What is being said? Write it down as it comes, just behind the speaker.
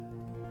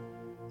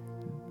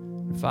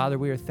And Father,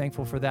 we are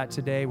thankful for that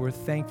today. We're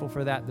thankful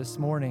for that this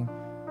morning.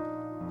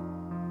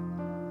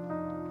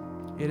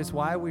 It is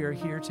why we are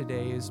here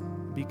today, is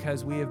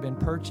because we have been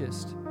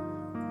purchased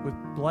with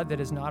blood that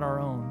is not our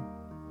own.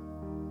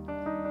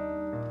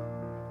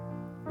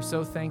 We're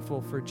so thankful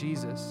for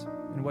Jesus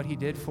and what he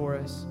did for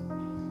us.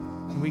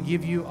 And we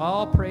give you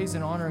all praise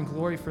and honor and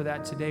glory for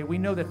that today. We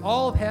know that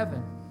all of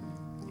heaven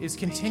is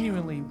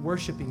continually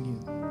worshiping you.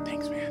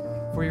 Thanks, man.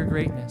 For your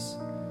greatness.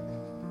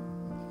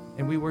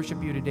 And we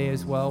worship you today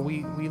as well.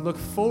 We look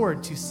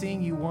forward to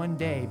seeing you one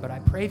day, but I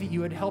pray that you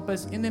would help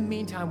us in the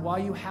meantime while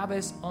you have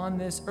us on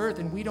this earth,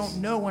 and we don't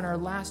know when our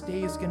last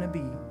day is going to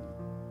be.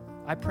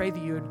 I pray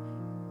that you would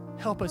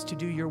help us to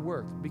do your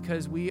work,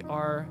 because we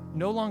are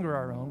no longer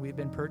our own. We've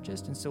been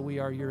purchased, and so we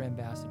are your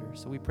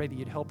ambassadors. So we pray that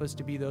you'd help us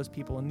to be those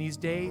people in these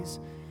days.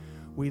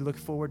 We look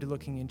forward to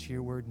looking into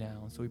your word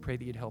now. So we pray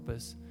that you'd help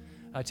us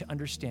to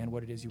understand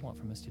what it is you want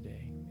from us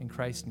today. In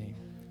Christ's name,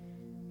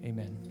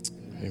 amen.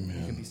 Amen.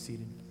 You can be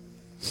seated.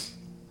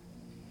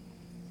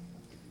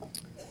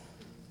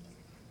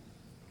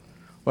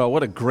 Well,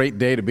 what a great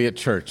day to be at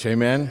church.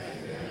 Amen.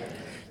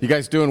 You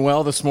guys doing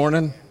well this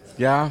morning?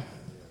 Yeah?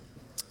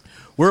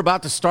 We're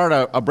about to start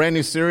a brand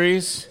new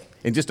series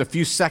in just a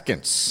few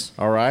seconds,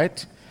 all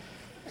right?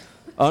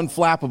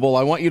 Unflappable.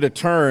 I want you to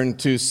turn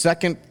to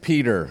 2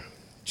 Peter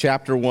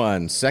chapter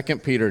 1. 2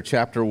 Peter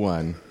chapter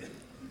 1.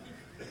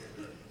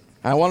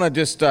 I want to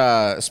just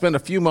spend a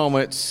few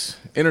moments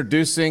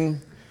introducing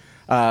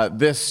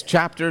this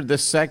chapter,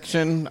 this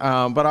section,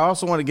 but I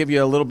also want to give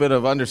you a little bit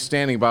of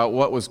understanding about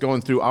what was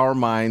going through our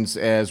minds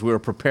as we were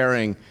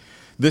preparing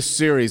this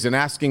series and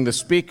asking the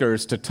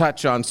speakers to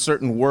touch on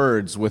certain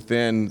words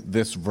within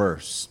this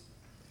verse.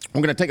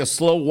 I'm going to take a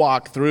slow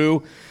walk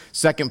through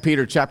 2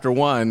 Peter chapter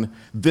 1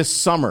 this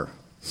summer.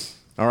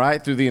 All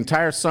right, through the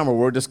entire summer,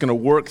 we're just going to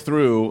work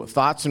through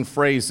thoughts and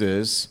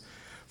phrases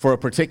for a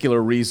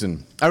particular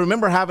reason. I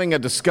remember having a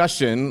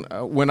discussion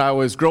when I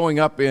was growing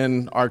up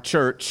in our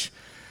church,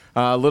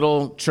 a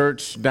little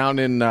church down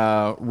in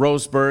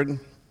Roseburg,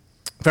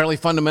 fairly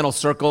fundamental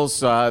circles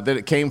that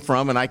it came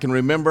from, and I can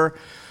remember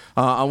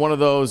on one of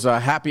those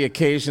happy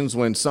occasions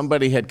when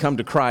somebody had come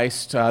to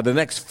Christ, the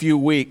next few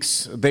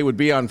weeks they would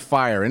be on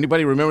fire.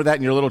 Anybody remember that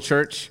in your little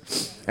church?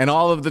 And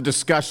all of the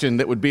discussion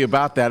that would be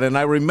about that. And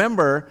I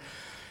remember,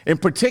 in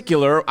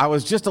particular, I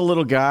was just a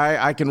little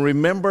guy. I can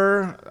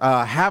remember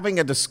having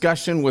a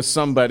discussion with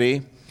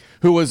somebody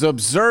who was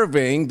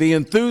observing the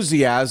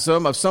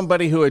enthusiasm of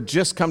somebody who had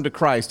just come to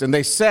Christ. And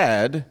they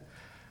said,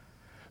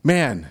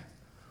 man,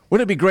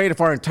 wouldn't it be great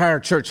if our entire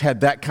church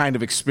had that kind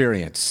of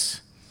experience?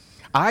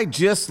 I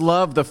just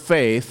love the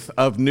faith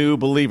of new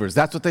believers.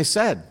 That's what they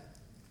said.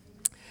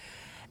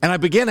 And I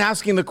began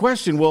asking the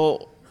question,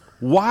 well,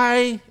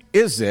 why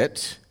is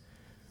it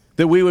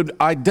that we would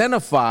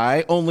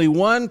identify only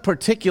one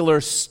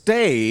particular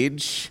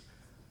stage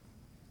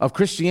of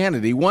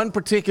Christianity, one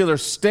particular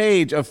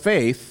stage of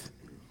faith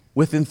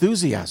with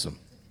enthusiasm?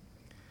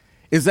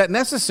 Is that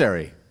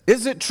necessary?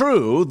 Is it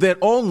true that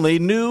only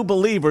new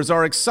believers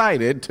are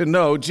excited to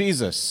know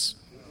Jesus?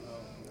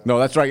 No,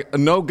 that's right. A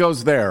no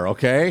goes there,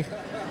 okay?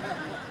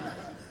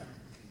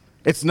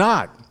 It's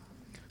not.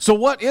 So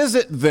what is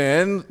it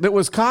then that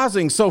was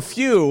causing so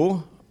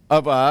few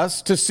of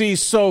us to see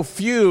so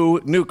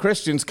few new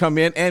Christians come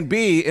in and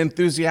be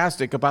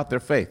enthusiastic about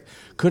their faith?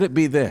 Could it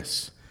be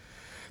this?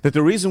 That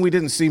the reason we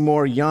didn't see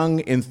more young,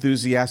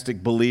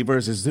 enthusiastic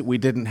believers is that we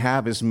didn't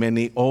have as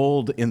many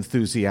old,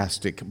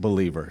 enthusiastic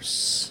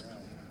believers.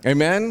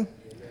 Amen?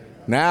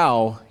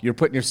 Now you're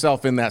putting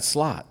yourself in that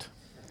slot.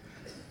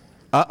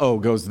 Uh-oh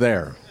goes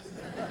there.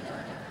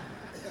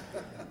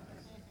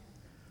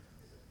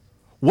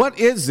 What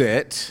is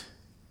it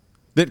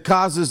that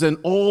causes an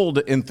old,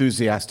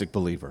 enthusiastic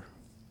believer?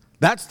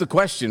 That's the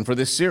question for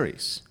this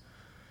series.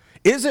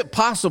 Is it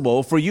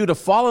possible for you to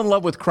fall in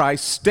love with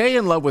Christ, stay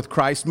in love with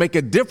Christ, make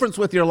a difference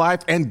with your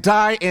life, and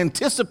die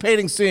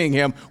anticipating seeing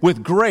him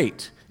with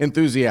great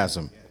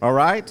enthusiasm? All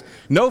right?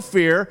 No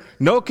fear,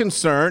 no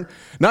concern,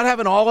 not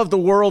having all of the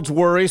world's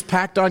worries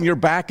packed on your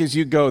back as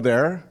you go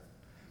there,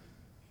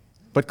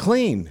 but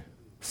clean,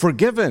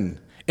 forgiven,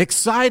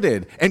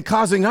 excited, and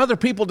causing other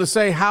people to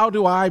say, how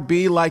do I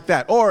be like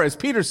that? Or, as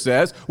Peter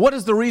says, what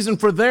is the reason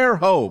for their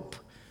hope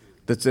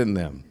that's in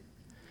them?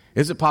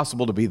 Is it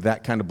possible to be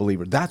that kind of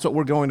believer? That's what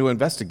we're going to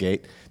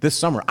investigate this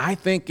summer. I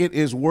think it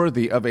is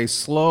worthy of a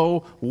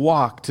slow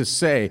walk to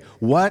say,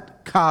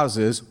 what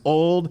causes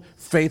old,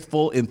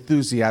 faithful,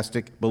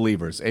 enthusiastic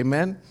believers?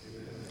 Amen?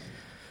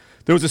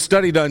 There was a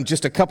study done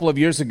just a couple of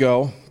years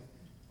ago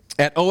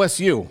at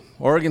OSU,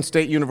 Oregon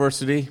State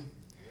University.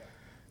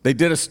 They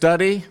did a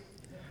study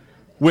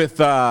with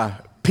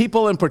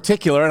people in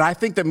particular, and I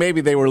think that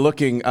maybe they were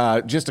looking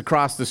just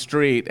across the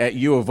street at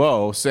U of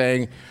O,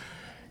 saying,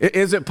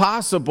 is it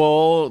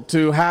possible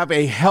to have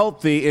a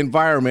healthy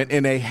environment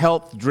in a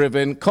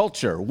health-driven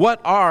culture? What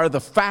are the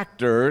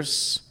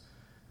factors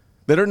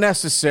that are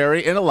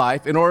necessary in a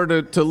life in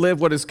order to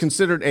live what is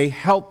considered a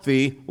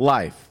healthy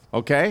life,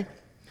 okay?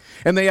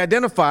 And they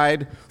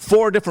identified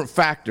 4 different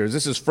factors.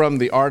 This is from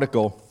the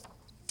article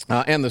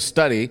and the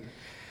study.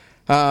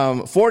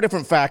 4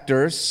 different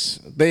factors.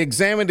 They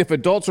examined if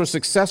adults were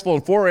successful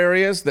in 4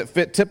 areas that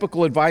fit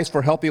typical advice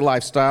for healthy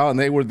lifestyle, and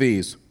they were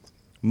these: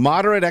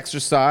 moderate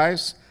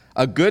exercise,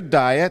 a good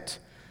diet,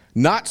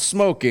 not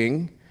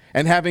smoking,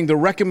 and having the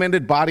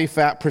recommended body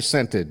fat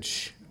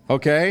percentage.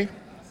 Okay?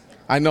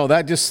 I know,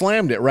 that just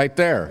slammed it right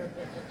there.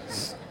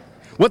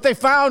 What they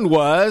found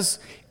was,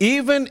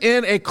 even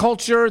in a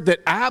culture that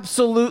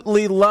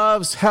absolutely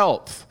loves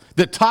health,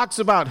 that talks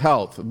about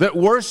health, that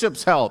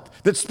worships health,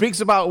 that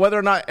speaks about whether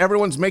or not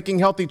everyone's making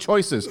healthy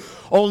choices,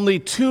 only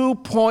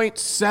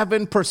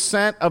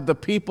 2.7% of the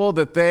people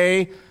that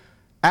they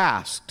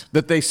asked,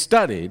 that they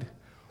studied,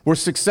 were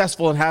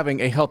successful in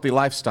having a healthy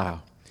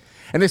lifestyle.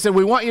 And they said,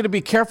 we want you to be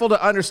careful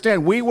to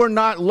understand, we were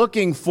not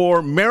looking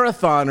for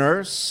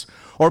marathoners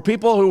or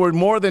people who were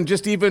more than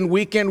just even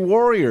weekend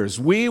warriors.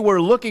 We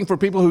were looking for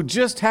people who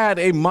just had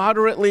a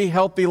moderately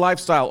healthy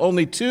lifestyle.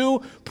 Only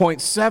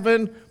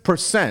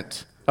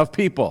 2.7% of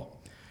people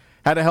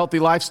had a healthy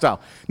lifestyle.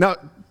 Now,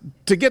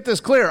 to get this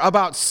clear,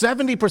 about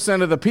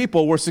 70% of the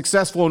people were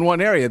successful in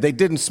one area. They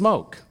didn't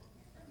smoke.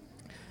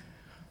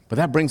 But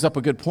that brings up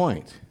a good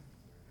point.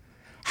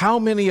 How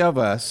many of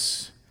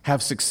us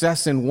have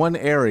success in one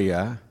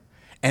area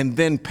and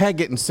then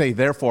peg it and say,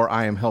 therefore,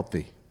 I am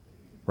healthy?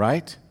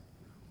 Right?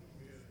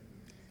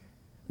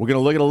 We're going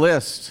to look at a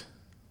list.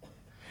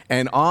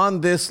 And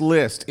on this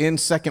list in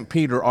 2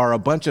 Peter are a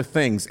bunch of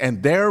things.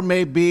 And there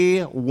may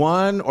be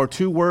 1 or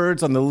 2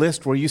 words on the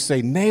list where you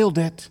say, nailed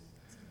it.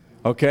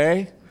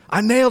 Okay? I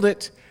nailed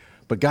it.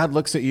 But God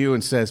looks at you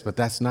and says, but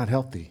that's not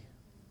healthy.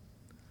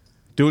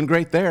 Doing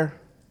great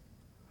there.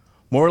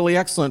 Morally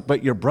excellent,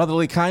 but your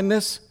brotherly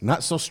kindness,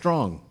 not so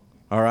strong.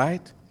 All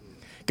right?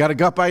 Got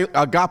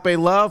agape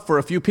love for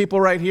a few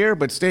people right here,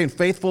 but staying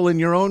faithful in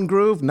your own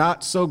groove,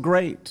 not so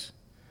great.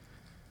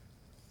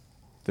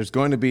 There's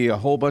going to be a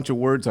whole bunch of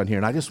words on here,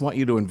 and I just want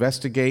you to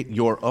investigate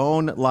your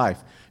own life.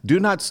 Do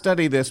not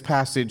study this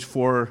passage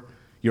for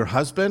your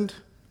husband,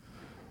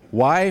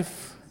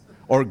 wife,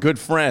 or good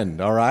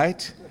friend, all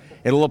right?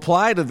 It'll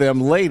apply to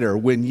them later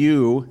when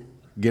you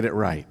get it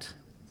right.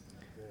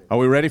 Are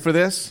we ready for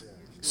this?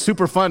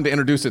 Super fun to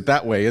introduce it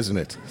that way, isn't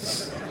it?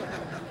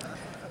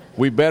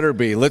 We better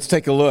be. Let's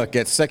take a look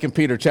at 2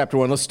 Peter chapter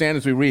 1. Let's stand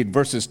as we read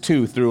verses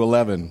 2 through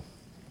 11.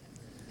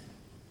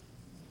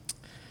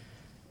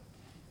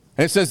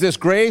 And it says this: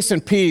 grace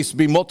and peace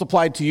be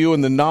multiplied to you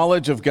in the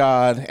knowledge of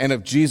God and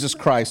of Jesus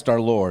Christ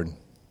our Lord,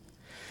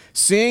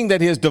 seeing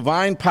that his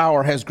divine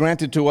power has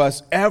granted to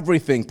us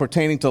everything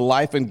pertaining to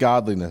life and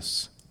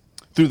godliness,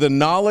 through the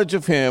knowledge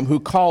of him who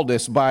called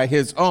us by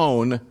his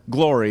own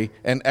glory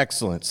and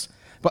excellence.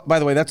 But by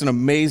the way, that's an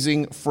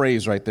amazing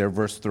phrase right there,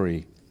 verse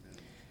 3.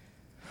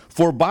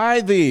 For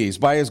by these,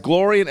 by his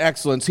glory and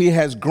excellence, he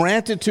has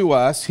granted to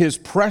us his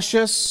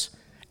precious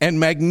and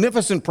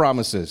magnificent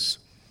promises,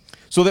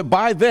 so that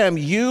by them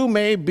you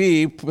may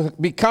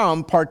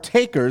become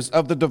partakers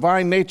of the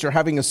divine nature,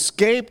 having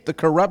escaped the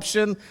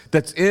corruption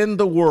that's in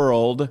the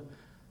world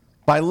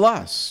by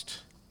lust.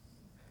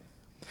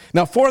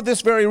 Now, for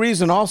this very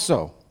reason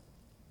also,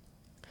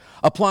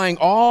 applying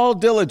all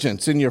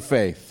diligence in your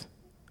faith,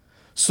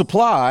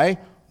 supply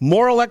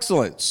moral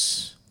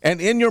excellence,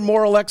 and in your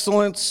moral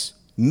excellence,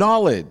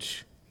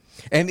 knowledge,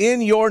 and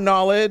in your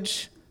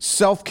knowledge,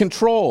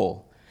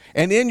 self-control,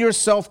 and in your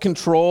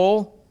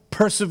self-control,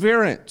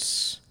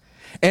 perseverance,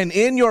 and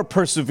in your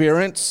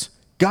perseverance,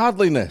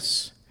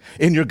 godliness,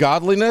 in your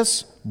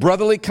godliness,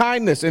 brotherly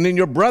kindness, and in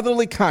your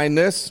brotherly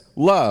kindness,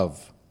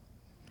 love.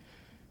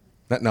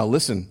 Now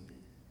listen.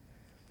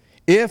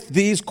 If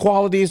these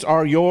qualities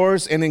are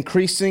yours and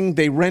increasing,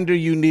 they render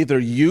you neither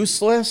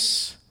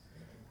useless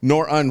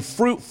nor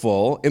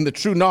unfruitful in the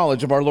true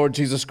knowledge of our Lord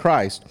Jesus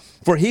Christ.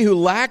 For he who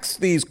lacks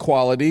these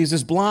qualities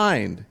is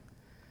blind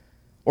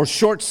or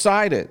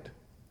short-sighted.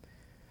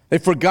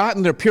 They've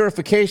forgotten their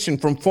purification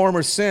from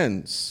former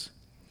sins.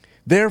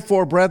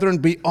 Therefore, brethren,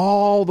 be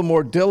all the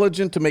more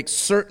diligent to make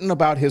certain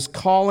about his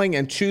calling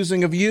and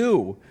choosing of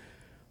you.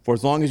 For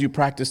as long as you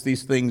practice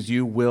these things,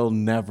 you will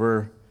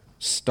never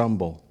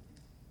stumble.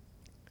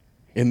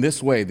 In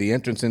this way, the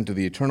entrance into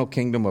the eternal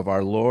kingdom of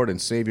our Lord and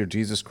Savior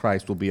Jesus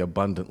Christ will be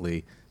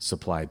abundantly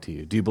supplied to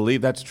you. Do you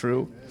believe that's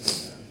true?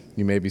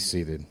 You may be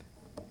seated.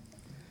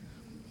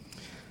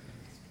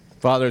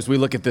 Father, as we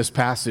look at this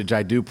passage,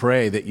 I do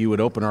pray that you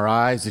would open our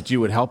eyes, that you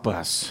would help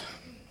us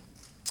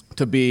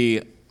to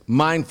be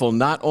mindful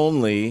not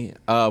only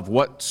of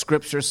what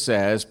Scripture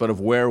says, but of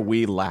where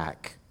we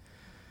lack.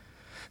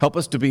 Help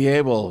us to be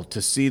able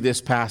to see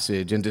this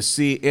passage and to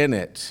see in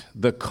it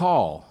the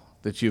call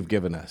that you've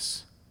given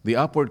us, the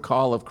upward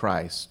call of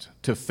Christ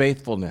to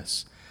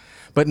faithfulness,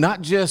 but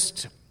not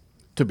just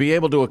to be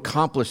able to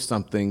accomplish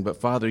something, but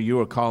Father, you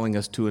are calling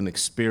us to an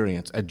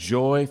experience, a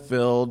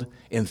joy-filled,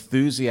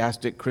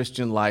 enthusiastic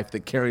Christian life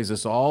that carries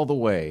us all the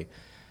way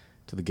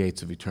to the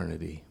gates of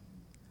eternity.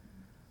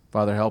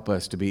 Father, help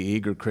us to be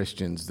eager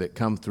Christians that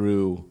come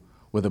through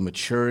with a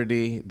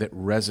maturity that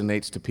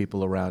resonates to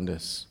people around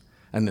us,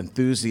 an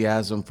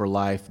enthusiasm for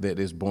life that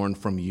is born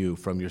from you,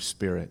 from your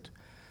Spirit.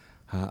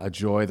 a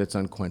joy that's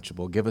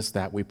unquenchable. Give us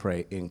that, we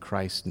pray, in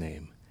Christ's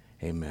name.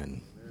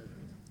 Amen.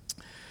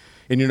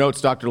 In your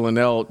notes, Dr.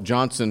 Linnell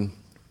Johnson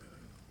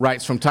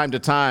writes, from time to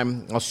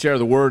time, I'll share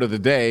the word of the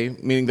day,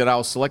 meaning that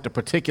I'll select a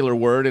particular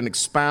word and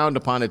expound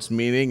upon its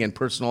meaning and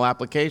personal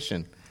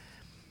application.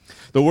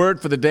 The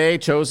word for the day,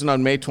 chosen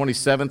on May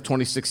 27,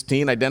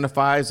 2016,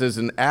 identifies as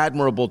an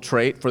admirable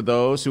trait for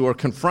those who are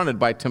confronted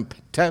by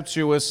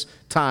tempestuous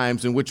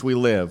times in which we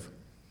live.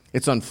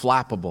 It's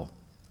unflappable.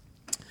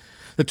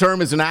 The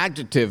term is an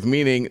adjective,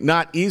 meaning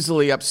not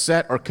easily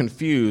upset or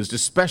confused,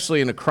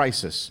 especially in a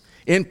crisis.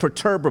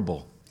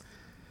 Imperturbable.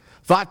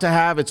 Thought to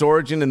have its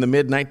origin in the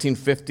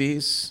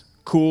mid-1950s,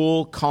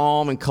 cool,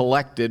 calm, and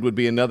collected would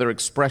be another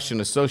expression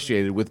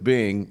associated with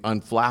being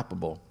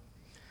unflappable.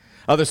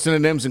 Other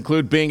synonyms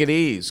include being at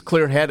ease,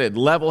 clear-headed,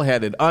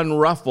 level-headed,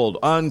 unruffled,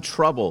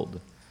 untroubled.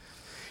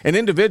 An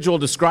individual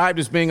described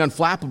as being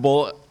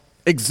unflappable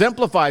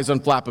exemplifies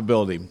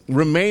unflappability,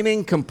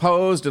 remaining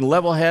composed and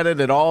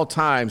level-headed at all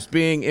times,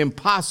 being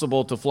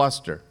impossible to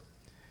fluster.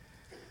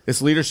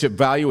 This leadership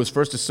value was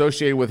first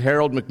associated with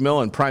Harold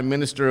Macmillan, Prime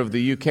Minister of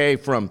the UK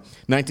from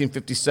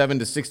 1957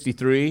 to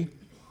 63,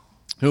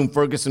 whom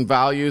Ferguson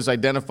Values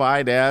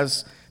identified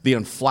as the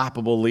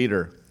unflappable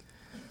leader.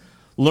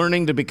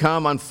 Learning to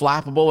become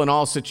unflappable in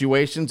all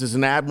situations is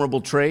an admirable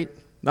trait,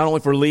 not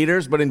only for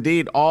leaders, but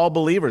indeed all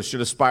believers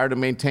should aspire to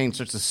maintain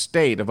such a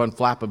state of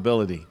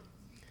unflappability.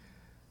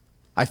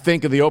 I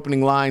think of the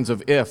opening lines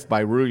of If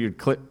by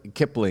Rudyard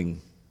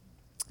Kipling.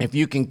 If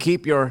you can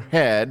keep your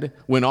head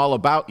when all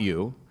about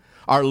you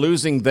are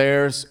losing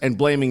theirs and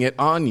blaming it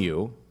on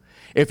you,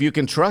 if you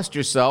can trust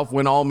yourself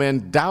when all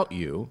men doubt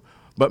you,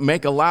 but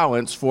make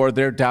allowance for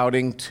their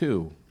doubting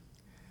too.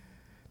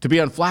 To be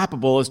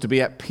unflappable is to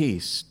be at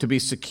peace, to be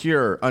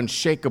secure,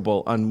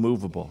 unshakable,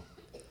 unmovable,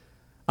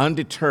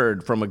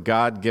 undeterred from a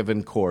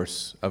God-given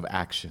course of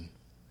action.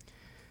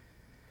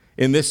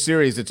 In this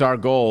series, it's our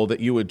goal that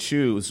you would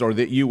choose or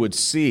that you would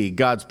see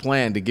God's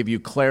plan to give you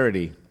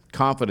clarity,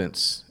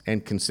 confidence,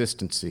 and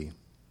consistency.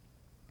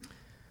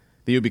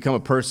 That you become a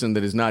person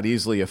that is not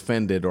easily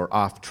offended or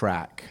off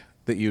track,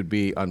 that you'd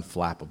be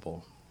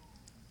unflappable.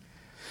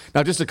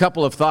 Now, just a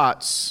couple of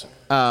thoughts.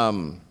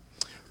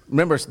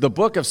 Remember, the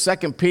book of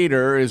 2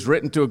 Peter is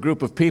written to a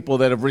group of people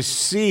that have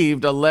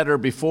received a letter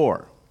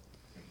before.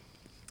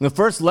 The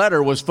first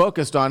letter was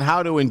focused on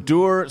how to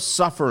endure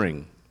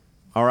suffering.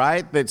 All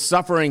right, that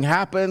suffering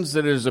happens,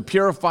 that it is a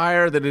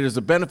purifier, that it is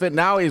a benefit.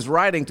 Now he's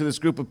writing to this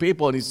group of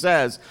people and he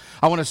says,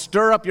 I want to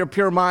stir up your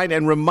pure mind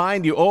and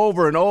remind you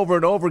over and over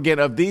and over again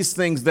of these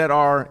things that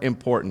are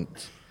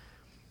important.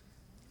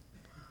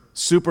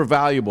 Super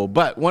valuable.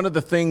 But one of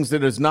the things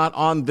that is not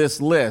on this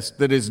list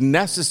that is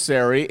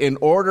necessary in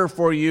order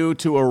for you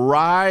to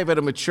arrive at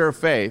a mature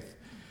faith,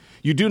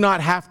 you do not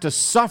have to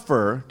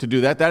suffer to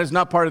do that. That is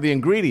not part of the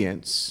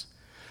ingredients.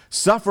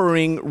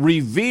 Suffering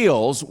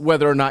reveals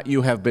whether or not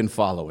you have been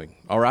following,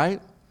 all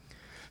right?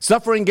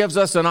 Suffering gives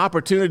us an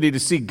opportunity to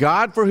see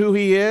God for who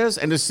He is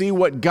and to see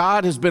what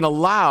God has been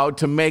allowed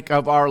to make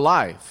of our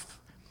life.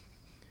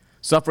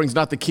 Suffering's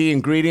not the key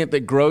ingredient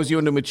that grows you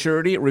into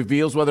maturity. It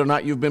reveals whether or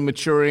not you've been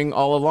maturing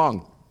all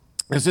along.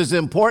 This is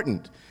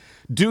important.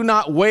 Do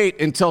not wait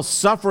until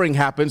suffering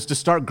happens to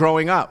start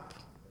growing up,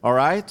 all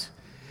right?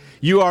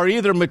 You are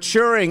either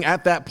maturing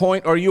at that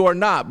point or you are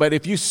not, but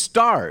if you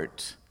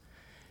start,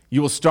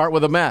 you will start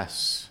with a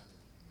mess,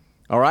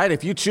 all right?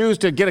 If you choose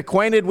to get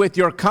acquainted with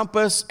your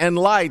compass and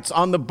lights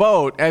on the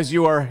boat as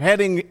you are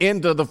heading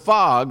into the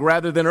fog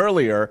rather than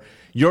earlier,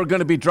 you're going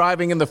to be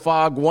driving in the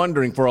fog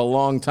wondering for a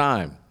long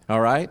time,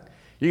 all right?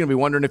 You're going to be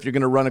wondering if you're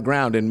going to run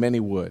aground, and many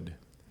would.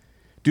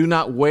 Do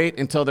not wait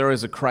until there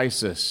is a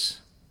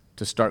crisis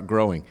to start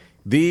growing.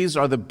 These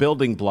are the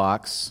building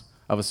blocks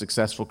of a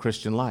successful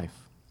Christian life.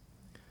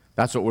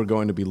 That's what we're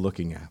going to be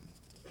looking at.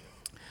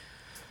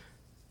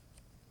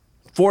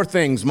 4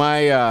 things.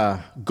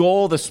 My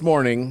goal this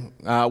morning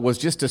was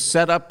just to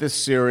set up this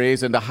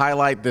series and to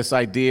highlight this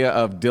idea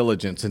of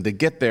diligence. And to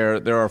get there,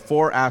 there are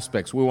 4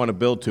 aspects we want to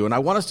build to. And I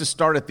want us to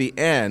start at the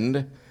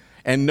end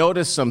and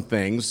notice some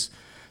things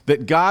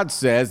that God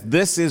says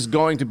this is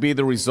going to be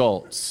the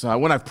results.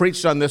 When I've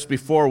preached on this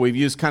before, we've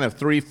used kind of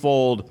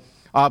threefold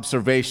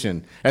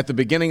observation. At the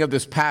beginning of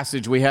this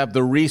passage, we have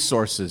the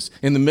resources.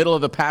 In the middle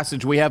of the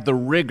passage, we have the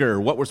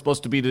rigor, what we're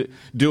supposed to be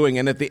doing.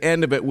 And at the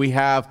end of it, we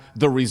have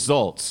the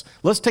results.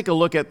 Let's take a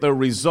look at the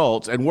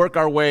results and work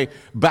our way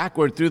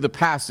backward through the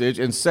passage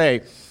and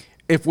say,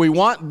 if we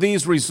want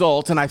these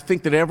results, and I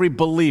think that every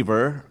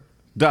believer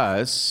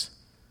does,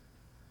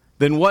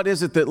 then what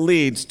is it that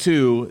leads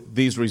to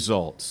these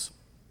results?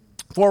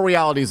 4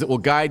 realities that will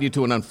guide you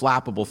to an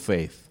unflappable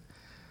faith.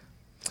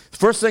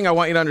 First thing I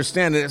want you to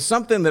understand, and it's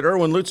something that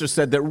Erwin Lutzer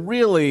said that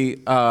really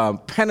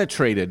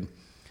penetrated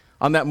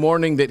on that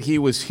morning that he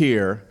was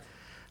here.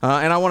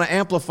 And I want to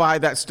amplify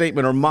that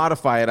statement, or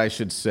modify it, I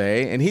should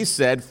say. And he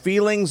said,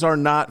 feelings are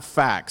not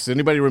facts.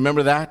 Anybody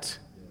remember that?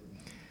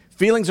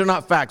 Feelings are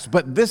not facts,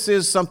 but this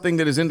is something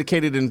that is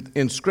indicated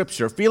in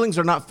Scripture. Feelings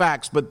are not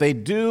facts, but they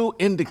do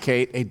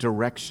indicate a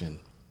direction.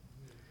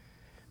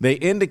 They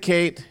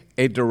indicate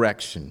a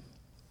direction.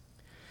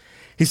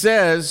 He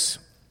says,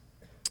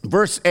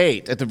 verse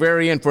 8 at the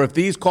very end, for if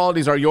these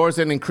qualities are yours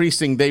and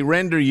increasing, they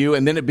render you,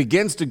 and then it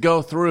begins to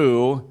go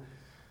through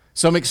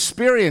some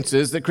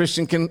experiences that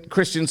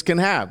Christians can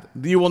have.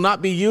 You will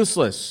not be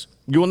useless.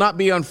 You will not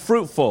be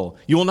unfruitful.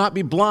 You will not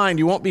be blind.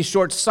 You won't be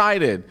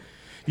short-sighted.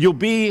 You'll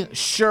be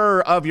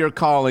sure of your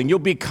calling. You'll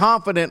be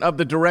confident of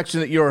the direction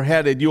that you're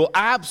headed. You'll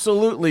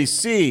absolutely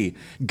see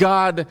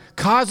God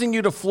causing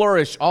you to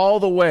flourish all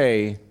the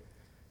way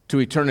to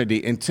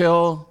eternity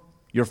until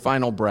your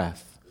final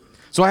breath.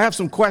 So I have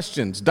some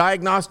questions,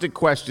 diagnostic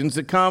questions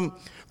that come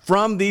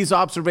from these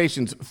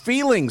observations,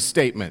 feeling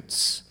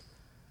statements.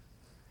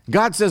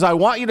 God says, I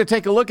want you to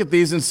take a look at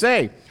these and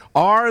say,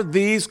 are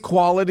these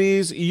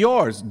qualities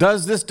yours?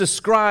 Does this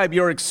describe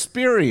your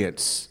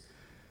experience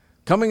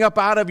coming up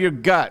out of your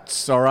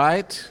guts, all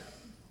right?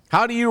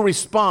 How do you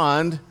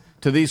respond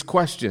to these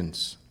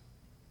questions?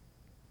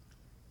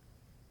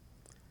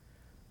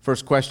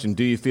 First question,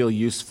 do you feel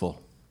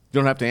useful? You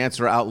don't have to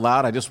answer out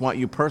loud. I just want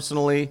you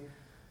personally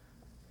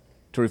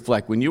to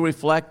reflect. When you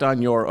reflect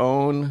on your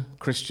own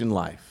Christian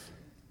life,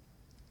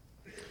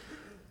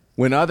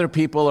 when other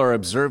people are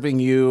observing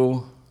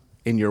you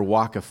in your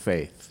walk of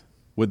faith,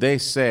 would they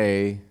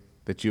say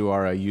that you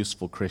are a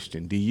useful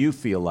Christian? Do you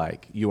feel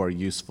like you are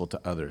useful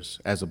to others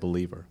as a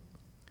believer?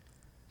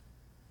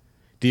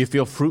 Do you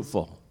feel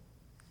fruitful?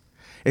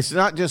 It's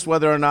not just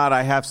whether or not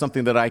I have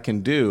something that I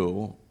can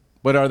do,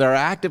 but are there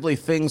actively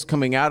things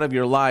coming out of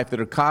your life that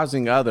are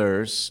causing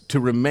others to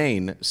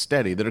remain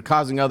steady, that are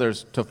causing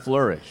others to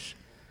flourish,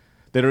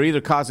 that are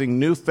either causing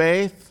new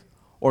faith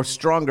or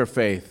stronger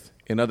faith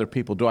in other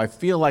people? Do I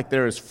feel like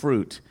there is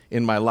fruit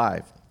in my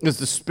life? Is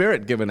the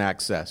Spirit given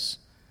access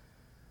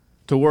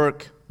to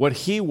work what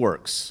He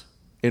works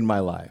in my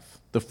life,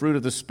 the fruit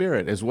of the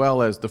Spirit, as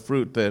well as the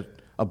fruit that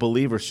a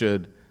believer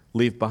should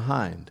leave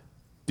behind?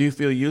 Do you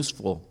feel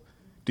useful?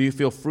 Do you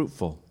feel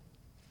fruitful?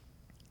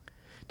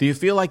 Do you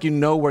feel like you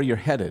know where you're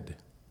headed?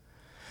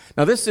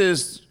 Now, this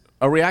is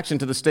a reaction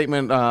to the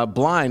statement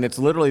blind. It's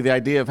literally the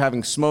idea of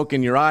having smoke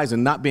in your eyes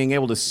and not being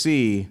able to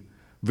see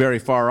very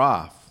far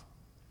off.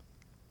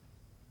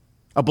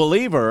 A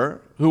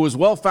believer who is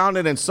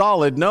well-founded and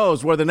solid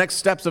knows where the next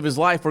steps of his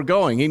life are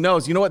going. He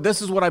knows, you know what,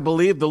 this is what I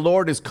believe the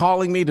Lord is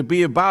calling me to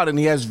be about, and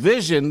he has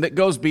vision that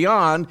goes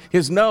beyond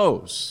his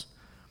nose.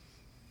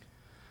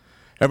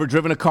 Ever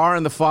driven a car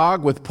in the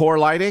fog with poor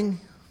lighting?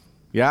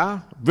 Yeah?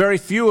 Very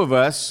few of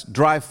us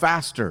drive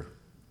faster.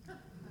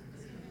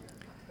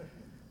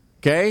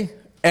 Okay?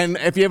 And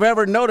if you've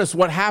ever noticed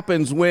what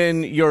happens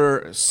when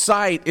your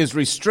sight is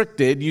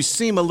restricted, you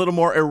seem a little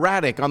more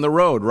erratic on the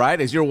road, right?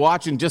 As you're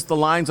watching just the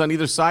lines on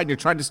either side and you're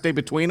trying to stay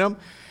between them,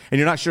 and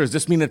you're not sure, does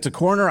this mean it's a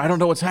corner? I don't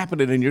know what's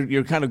happening, and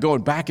you're kind of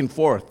going back and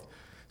forth,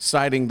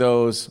 sighting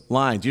those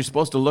lines. You're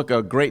supposed to look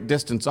a great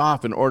distance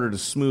off in order to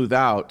smooth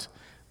out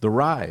the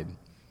ride.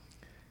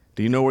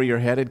 Do you know where you're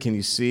headed? Can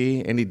you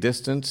see any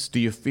distance? Do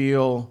you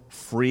feel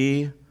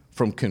free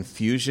from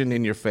confusion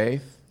in your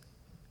faith?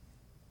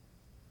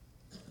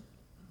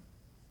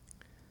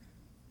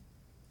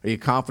 Are you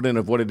confident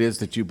of what it is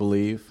that you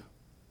believe?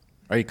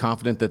 Are you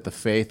confident that the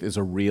faith is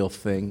a real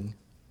thing?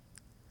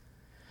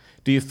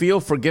 Do you feel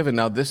forgiven?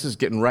 Now, this is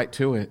getting right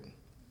to it.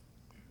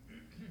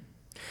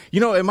 You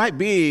know, it might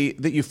be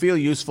that you feel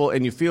useful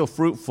and you feel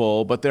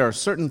fruitful, but there are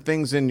certain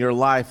things in your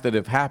life that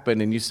have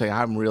happened and you say,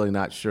 I'm really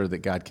not sure that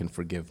God can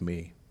forgive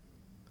me.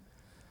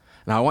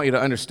 Now, I want you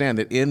to understand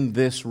that in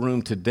this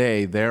room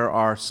today, there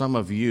are some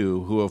of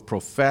you who have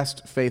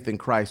professed faith in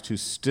Christ who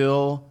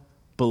still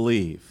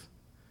believe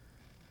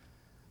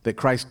that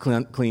Christ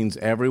cleans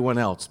everyone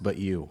else but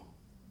you.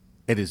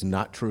 It is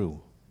not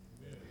true.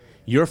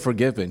 You're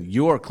forgiven.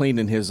 You are clean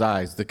in His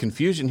eyes. The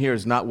confusion here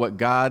is not what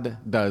God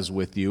does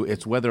with you.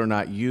 It's whether or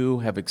not you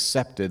have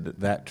accepted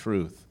that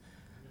truth.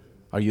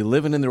 Are you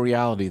living in the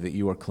reality that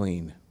you are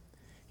clean?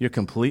 You're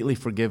completely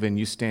forgiven.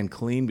 You stand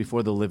clean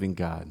before the living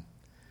God.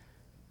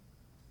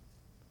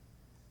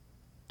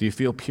 Do you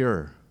feel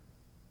pure?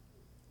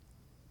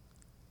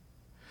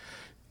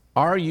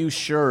 Are you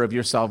sure of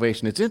your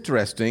salvation? It's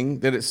interesting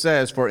that it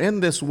says, for in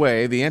this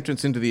way, the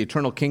entrance into the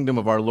eternal kingdom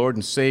of our Lord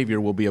and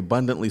Savior will be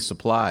abundantly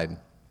supplied.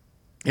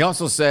 He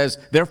also says,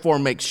 therefore,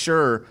 make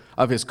sure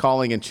of His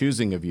calling and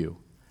choosing of you.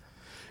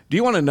 Do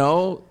you want to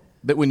know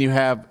that when you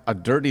have a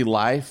dirty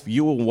life,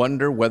 you will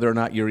wonder whether or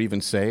not you're even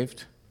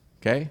saved?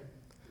 Okay?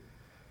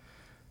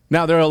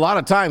 Now, there are a lot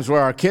of times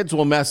where our kids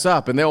will mess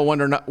up and they'll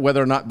wonder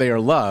whether or not they are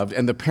loved,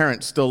 and the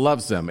parent still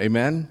loves them.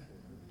 Amen?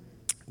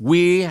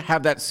 We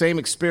have that same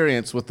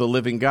experience with the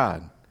living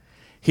God.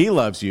 He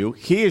loves you.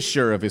 He is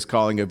sure of His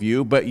calling of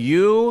you. But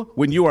you,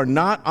 when you are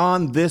not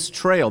on this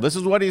trail, this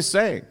is what He's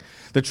saying.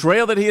 The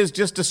trail that He has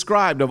just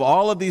described of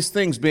all of these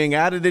things being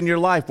added in your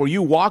life, where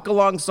you walk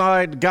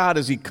alongside God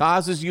as He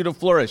causes you to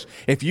flourish.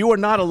 If you are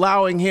not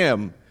allowing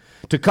Him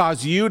to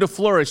cause you to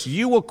flourish,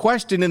 you will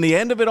question in the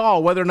end of it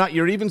all whether or not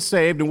you're even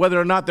saved and whether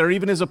or not there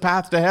even is a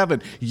path to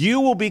heaven. You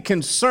will be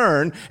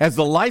concerned as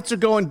the lights are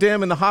going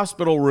dim in the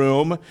hospital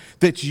room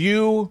that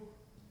you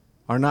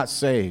are not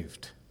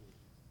saved.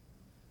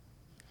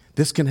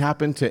 This can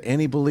happen to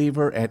any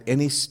believer at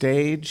any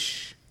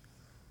stage.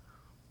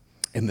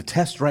 And the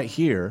test right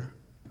here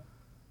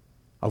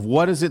of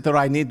what is it that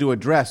I need to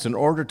address in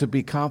order to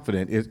be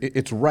confident,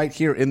 it's right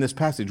here in this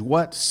passage.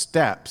 What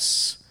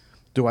steps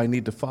do I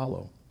need to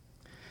follow?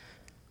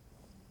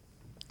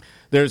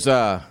 There's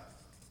a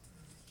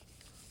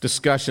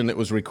discussion that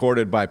was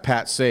recorded by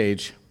Pat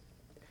Sage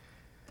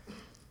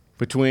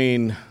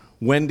between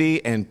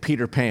Wendy and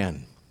Peter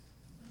Pan.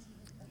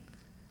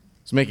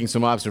 He's making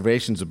some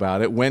observations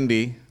about it.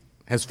 Wendy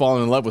has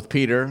fallen in love with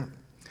Peter,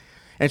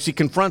 and she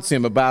confronts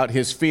him about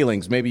his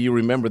feelings. Maybe you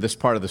remember this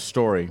part of the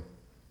story.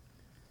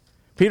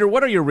 Peter,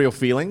 what are your real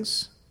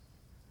feelings?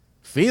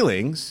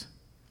 Feelings?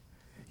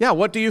 Yeah,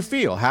 what do you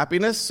feel?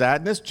 Happiness,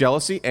 sadness,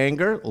 jealousy,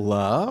 anger,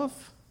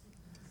 love?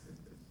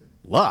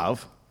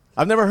 Love?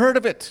 I've never heard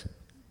of it.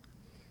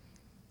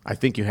 I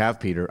think you have,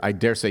 Peter. I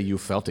dare say you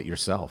felt it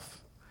yourself.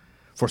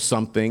 For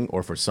something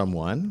or for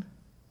someone?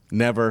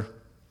 Never.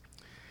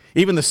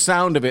 Even the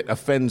sound of it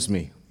offends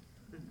me.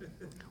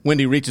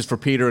 Wendy reaches for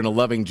Peter in a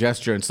loving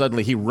gesture, and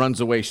suddenly he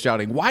runs away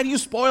shouting, "Why do you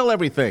spoil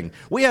everything?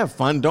 We have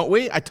fun, don't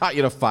we? I taught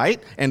you to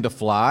fight and to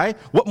fly.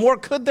 What more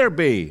could there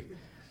be?"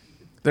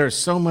 "There's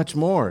so much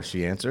more,"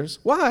 she answers.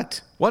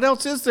 "What? What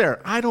else is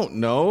there?" "I don't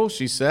know,"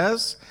 she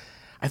says.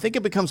 "I think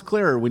it becomes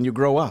clearer when you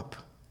grow up."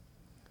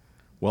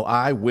 "Well,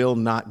 I will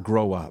not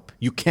grow up.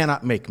 You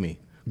cannot make me.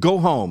 Go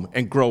home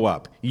and grow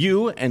up.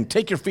 You, and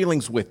take your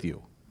feelings with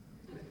you."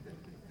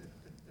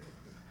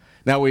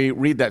 Now, we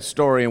read that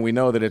story and we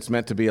know that it's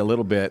meant to be a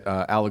little bit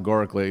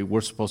allegorically.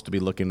 We're supposed to be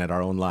looking at our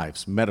own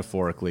lives.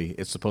 Metaphorically,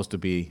 it's supposed to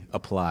be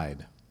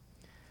applied.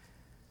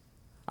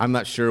 I'm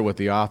not sure what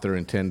the author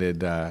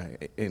intended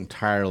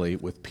entirely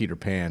with Peter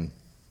Pan,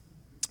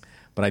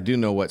 but I do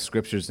know what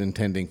Scripture's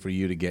intending for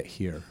you to get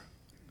here.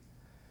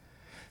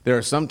 There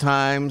are some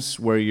times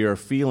where your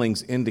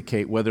feelings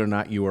indicate whether or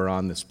not you are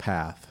on this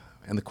path.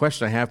 And the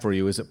question I have for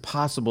you, is it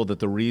possible that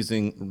the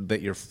reason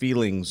that your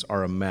feelings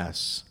are a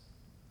mess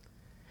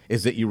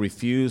is that you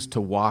refuse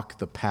to walk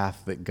the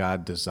path that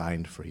God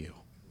designed for you?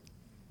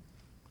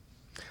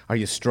 Are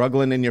you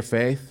struggling in your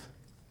faith?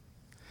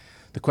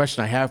 The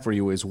question I have for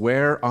you is,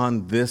 where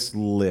on this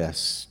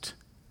list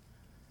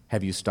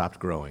have you stopped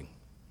growing?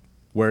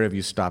 Where have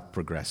you stopped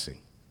progressing?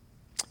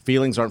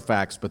 Feelings aren't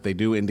facts, but they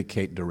do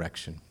indicate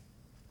direction.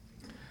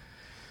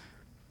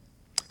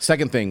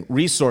 Second thing,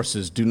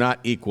 resources do not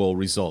equal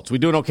results. We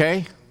doing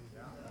okay?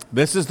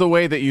 This is the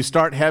way that you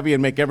start heavy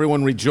and make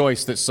everyone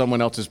rejoice that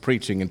someone else is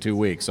preaching in 2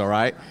 weeks, all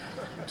right?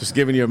 Just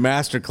giving you a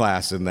master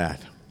class in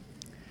that.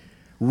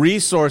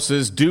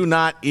 Resources do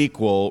not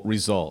equal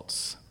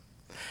results.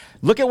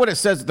 Look at what it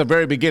says at the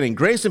very beginning.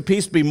 "Grace and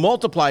peace be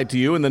multiplied to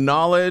you in the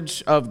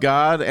knowledge of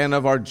God and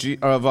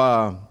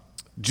of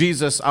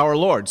Jesus our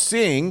Lord,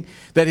 seeing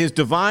that his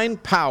divine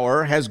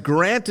power has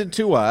granted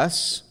to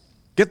us,"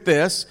 get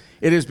this,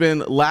 "it has been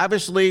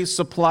lavishly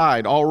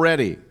supplied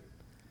already.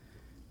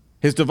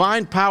 His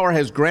divine power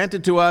has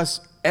granted to us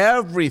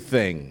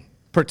everything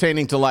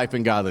pertaining to life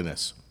and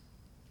godliness."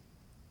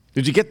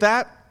 Did you get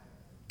that?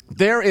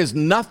 There is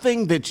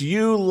nothing that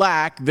you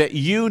lack that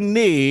you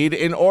need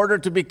in order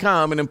to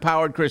become an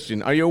empowered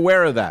Christian. Are you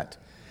aware of that?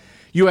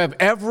 You have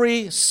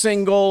every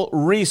single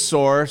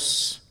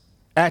resource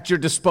at your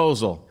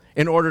disposal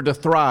in order to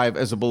thrive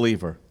as a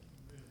believer.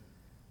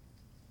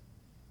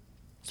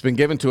 It's been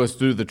given to us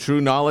through the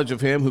true knowledge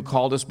of him who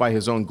called us by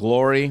his own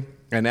glory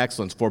and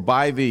excellence. For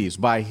by these,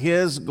 by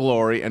his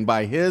glory and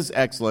by his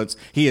excellence,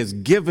 he has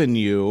given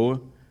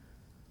you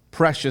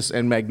precious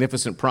and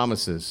magnificent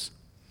promises,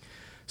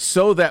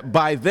 so that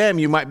by them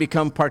you might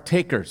become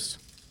partakers.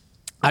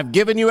 I've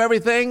given you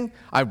everything.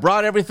 I've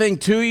brought everything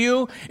to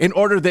you in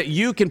order that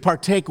you can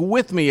partake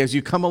with me as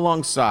you come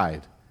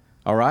alongside.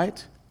 All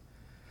right?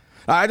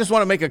 I just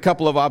want to make a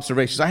couple of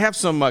observations. I have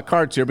some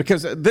cards here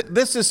because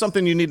this is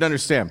something you need to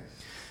understand.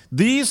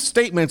 These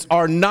statements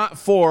are not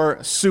for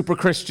super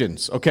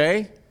Christians,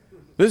 okay?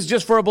 This is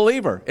just for a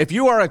believer. If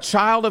you are a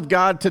child of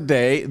God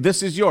today,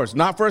 this is yours.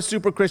 Not for a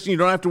super Christian. You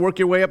don't have to work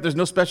your way up. There's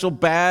no special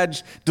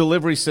badge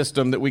delivery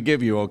system that we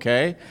give you,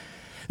 okay?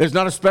 There's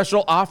not a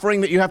special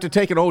offering that you have to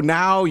take, and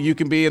now you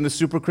can be in the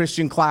super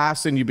Christian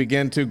class and you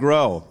begin to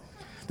grow.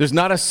 There's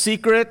not a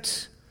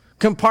secret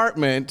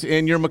compartment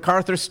in your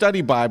MacArthur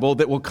Study Bible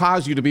that will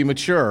cause you to be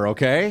mature,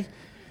 okay?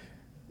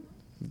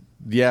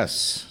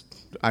 Yes.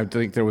 I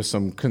think there was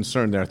some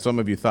concern there. Some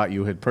of you thought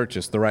you had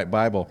purchased the right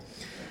Bible.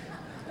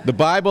 The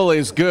Bible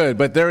is good,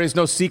 but there is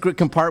no secret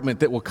compartment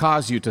that will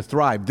cause you to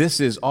thrive. This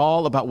is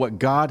all about what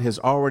God has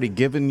already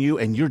given you,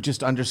 and you're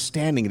just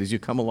understanding it as you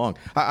come along.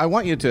 I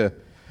want you to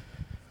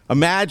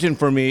imagine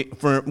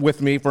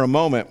with me for a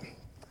moment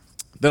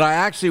that I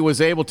actually was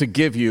able to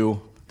give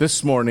you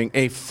this morning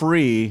a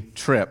free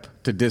trip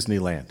to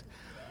Disneyland.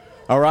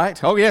 All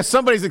right? Oh, yeah,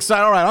 somebody's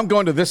excited. All right, I'm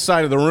going to this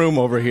side of the room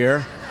over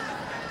here.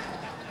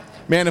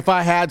 Man, if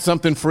I had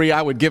something free,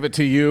 I would give it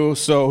to you.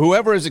 So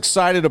whoever is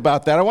excited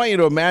about that, I want you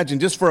to imagine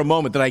just for a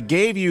moment that I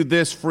gave you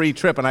this free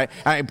trip, and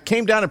I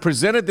came down and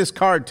presented this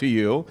card to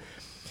you,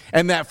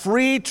 and that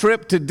free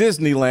trip to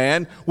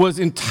Disneyland was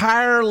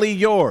entirely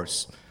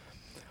yours.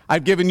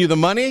 I've given you the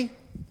money,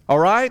 all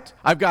right?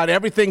 I've got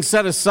everything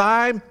set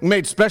aside,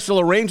 made special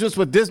arrangements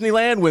with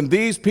Disneyland. When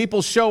these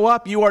people show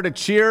up, you are to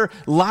cheer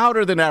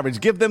louder than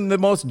average. Give them the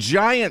most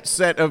giant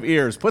set of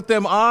ears. Put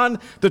them on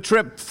the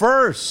trip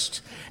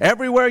first.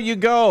 Everywhere you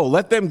go,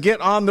 let them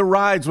get on the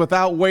rides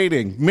without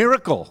waiting.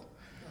 Miracle.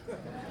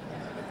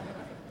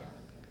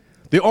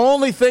 The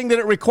only thing that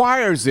it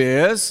requires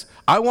is,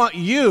 I want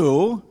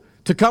you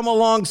to come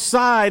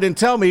alongside and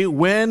tell me,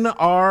 when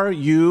are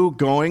you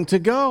going to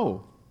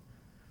go?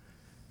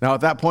 Now,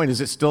 at that point,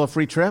 is it still a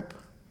free trip?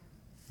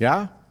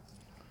 Yeah?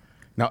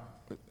 Now,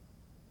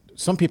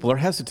 some people are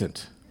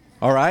hesitant,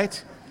 all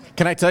right?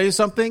 Can I tell you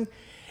something?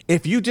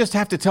 If you just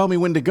have to tell me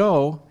when to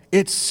go,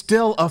 it's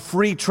still a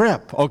free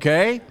trip,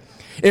 okay?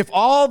 If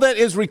all that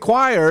is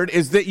required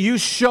is that you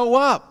show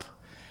up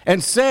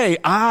and say,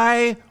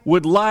 I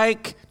would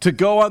like to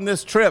go on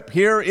this trip.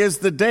 Here is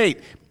the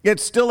date.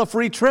 It's still a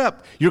free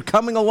trip. You're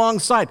coming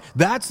alongside.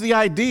 That's the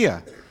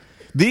idea.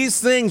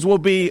 These things will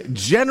be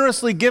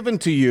generously given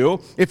to you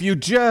if you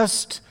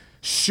just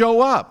show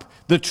up.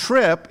 The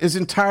trip is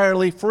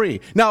entirely free.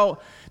 Now,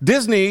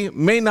 Disney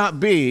may not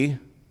be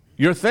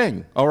your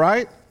thing, all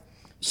right?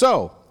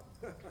 So,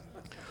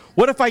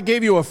 what if I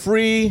gave you a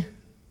free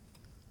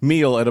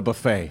meal at a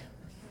buffet,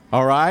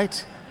 all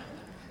right?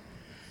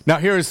 Now,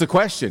 here is the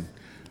question.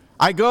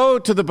 I go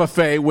to the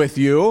buffet with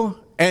you,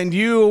 and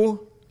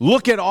you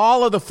look at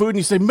all of the food and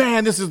you say,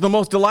 man, this is the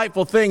most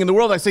delightful thing in the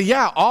world. I say,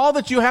 yeah, all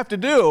that you have to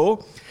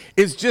do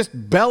is just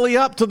belly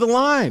up to the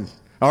line,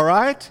 all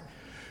right?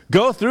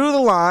 Go through the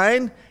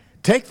line,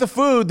 take the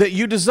food that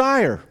you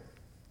desire.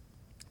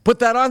 Put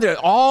that on there.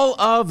 All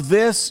of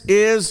this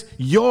is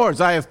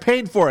yours. I have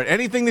paid for it.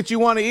 Anything that you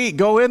want to eat,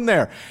 go in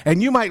there.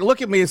 And you might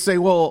look at me and say,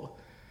 well,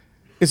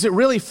 is it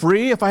really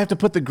free if I have to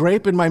put the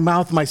grape in my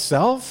mouth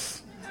myself?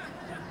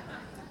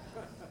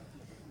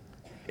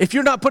 If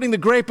you're not putting the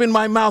grape in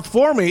my mouth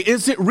for me,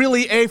 is it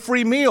really a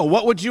free meal?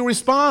 What would you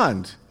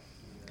respond?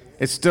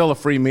 It's still a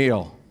free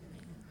meal.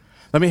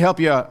 Let me help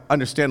you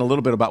understand a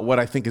little bit about what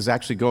I think is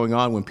actually going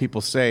on when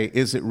people say,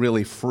 is it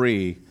really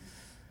free?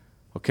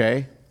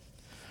 Okay?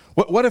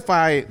 What if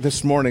I,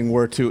 this morning,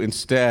 were to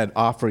instead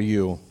offer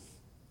you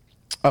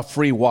a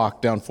free walk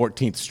down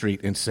 14th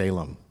Street in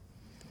Salem?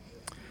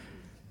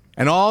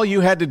 And all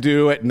you had to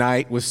do at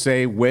night was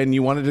say when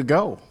you wanted to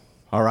go,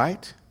 all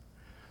right?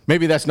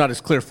 Maybe that's not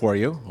as clear for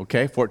you,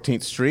 okay,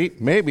 14th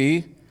Street.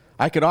 Maybe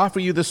I could offer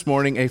you this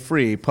morning a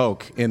free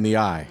poke in the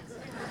eye.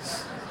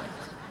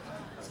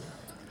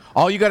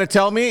 All you got to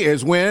tell me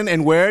is when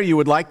and where you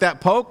would like that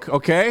poke,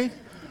 okay?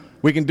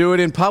 We can do it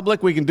in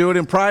public. We can do it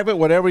in private,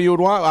 whatever you would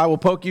want. I will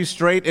poke you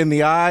straight in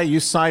the eye. You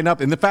sign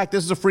up. And in fact,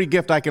 this is a free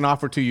gift I can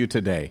offer to you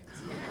today.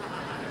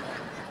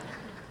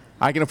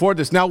 I can afford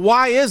this. Now,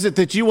 why is it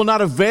that you will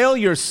not avail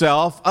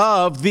yourself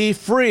of the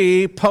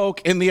free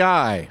poke in the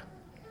eye?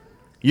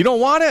 You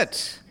don't want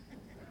it.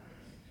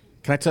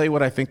 Can I tell you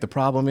what I think the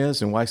problem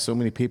is and why so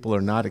many people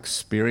are not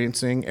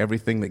experiencing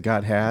everything that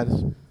God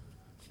has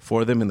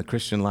for them in the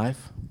Christian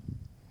life?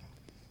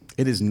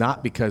 It is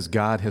not because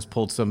God has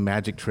pulled some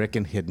magic trick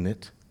and hidden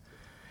it.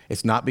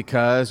 It's not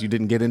because you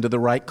didn't get into the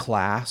right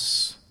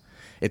class.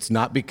 It's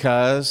not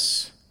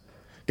because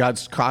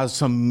God's caused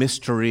some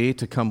mystery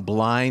to come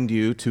blind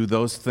you to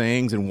those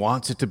things and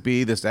wants it to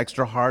be this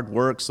extra hard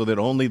work so that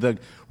only the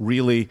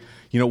really,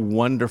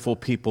 wonderful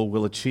people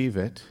will achieve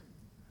it.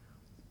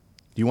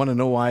 Do you want to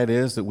know why it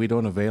is that we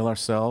don't avail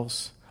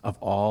ourselves of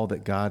all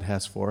that God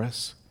has for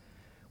us?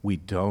 We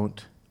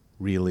don't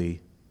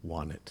really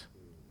want it.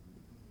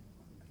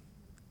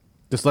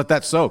 Just let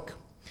that soak.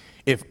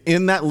 If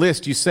in that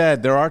list you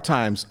said, there are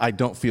times I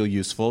don't feel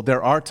useful,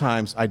 there are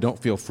times I don't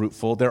feel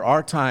fruitful, there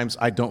are times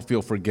I don't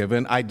feel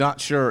forgiven, I'm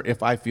not sure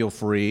if I feel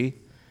free,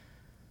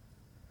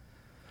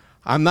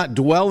 I'm not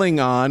dwelling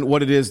on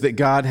what it is that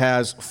God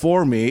has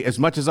for me as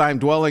much as I'm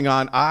dwelling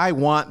on, I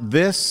want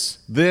this,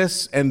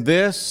 and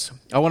this.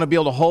 I want to be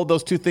able to hold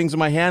those two things in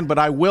my hand, but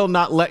I will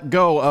not let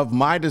go of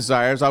my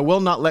desires. I will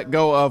not let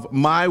go of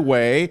my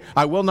way.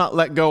 I will not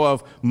let go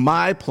of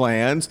my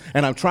plans,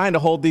 and I'm trying to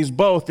hold these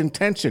both in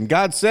tension.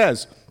 God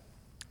says,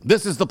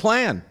 this is the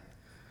plan.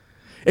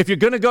 If you're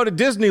going to go to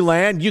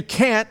Disneyland, you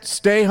can't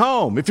stay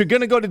home. If you're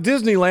going to go to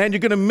Disneyland, you're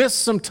going to miss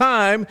some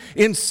time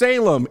in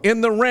Salem,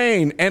 in the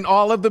rain, and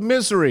all of the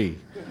misery.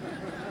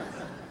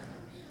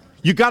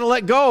 You got to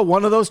let go of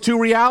one of those two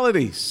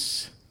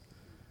realities.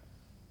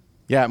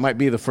 Yeah, it might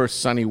be the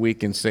first sunny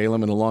week in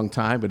Salem in a long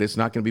time, but it's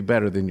not going to be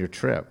better than your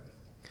trip.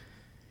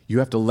 You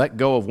have to let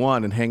go of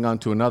one and hang on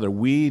to another.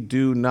 We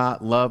do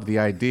not love the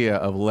idea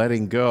of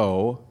letting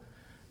go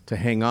to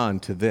hang on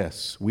to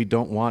this. We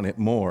don't want it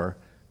more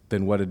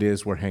than what it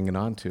is we're hanging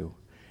on to.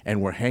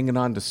 And we're hanging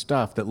on to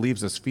stuff that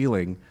leaves us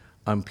feeling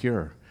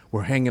impure.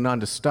 We're hanging on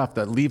to stuff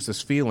that leaves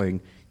us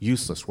feeling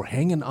useless. We're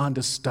hanging on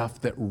to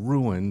stuff that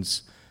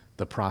ruins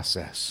the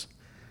process.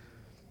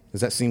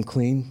 Does that seem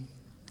clean?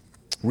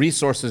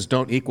 Resources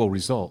don't equal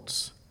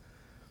results.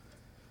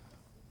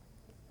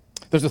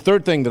 There's a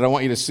third thing that I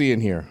want you to see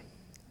in here.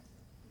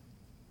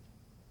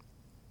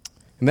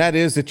 And that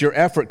is that your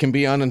effort can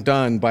be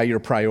undone by your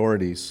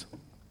priorities.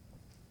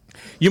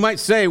 You might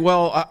say,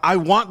 well, I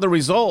want the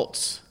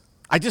results.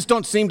 I just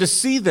don't seem to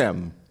see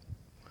them.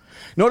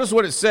 Notice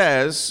what it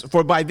says,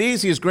 for by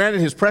these he has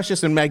granted his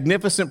precious and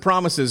magnificent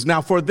promises.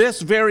 Now for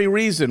this very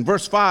reason,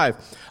 verse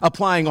 5,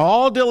 applying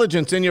all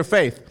diligence in your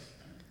faith,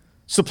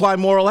 supply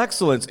moral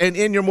excellence. And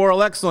in your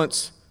moral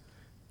excellence,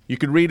 you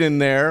could read in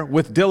there,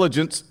 with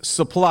diligence,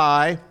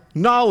 supply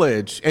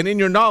knowledge. And in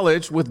your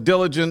knowledge, with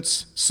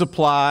diligence,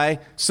 supply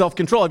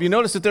self-control. Have you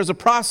noticed that there's a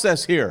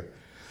process here?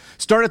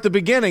 Start at the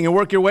beginning and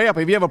work your way up.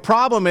 If you have a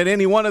problem at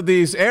any one of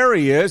these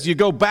areas, you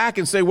go back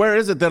and say, where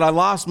is it that I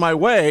lost my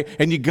way?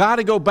 And you got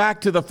to go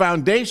back to the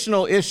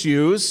foundational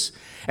issues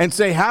and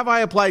say, have I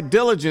applied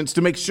diligence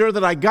to make sure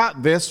that I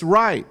got this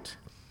right?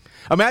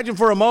 Imagine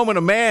for a moment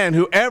a man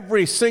who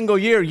every single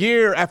year,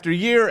 year after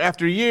year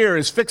after year,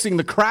 is fixing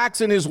the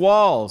cracks in his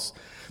walls,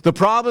 the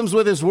problems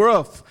with his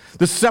roof,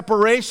 the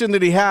separation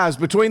that he has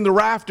between the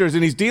rafters,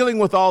 and he's dealing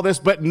with all this,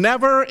 but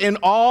never in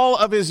all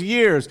of his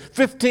years,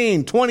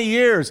 15, 20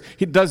 years,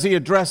 does he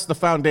address the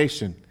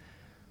foundation.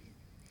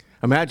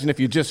 Imagine if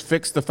you just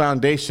fixed the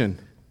foundation,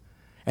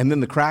 and then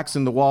the cracks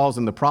in the walls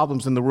and the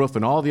problems in the roof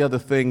and all the other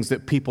things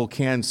that people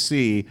can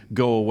see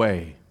go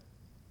away.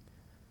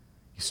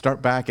 You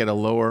start back at a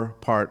lower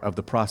part of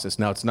the process.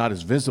 Now, it's not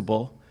as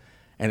visible,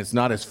 and it's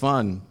not as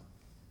fun,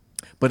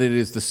 but it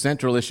is the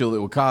central issue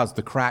that will cause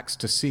the cracks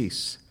to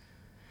cease.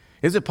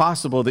 Is it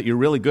possible that you're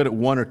really good at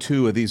one or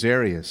two of these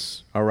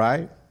areas, all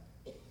right?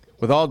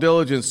 With all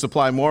diligence,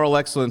 supply moral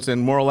excellence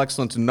and moral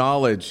excellence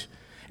knowledge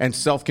and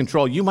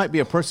self-control. You might be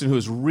a person who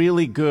is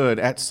really good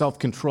at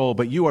self-control,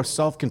 but you are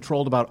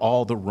self-controlled about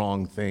all the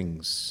wrong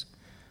things.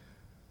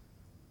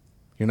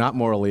 You're not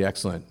morally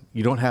excellent.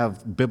 You don't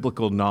have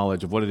biblical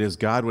knowledge of what it is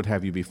God would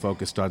have you be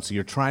focused on, so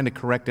you're trying to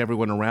correct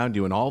everyone around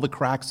you, and all the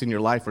cracks in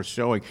your life are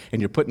showing, and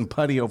you're putting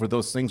putty over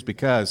those things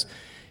because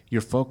you're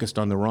focused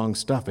on the wrong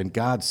stuff. And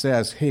God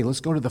says, hey, let's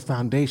go to the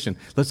foundation.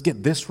 Let's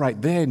get this right.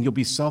 Then you'll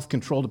be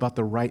self-controlled about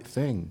the right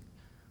thing.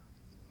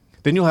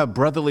 Then you'll have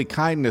brotherly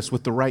kindness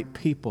with the right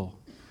people.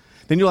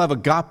 Then you'll have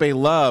agape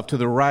love to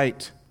the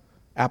right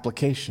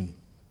application.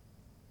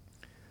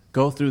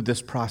 Go through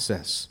this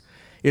process.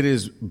 It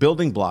is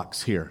building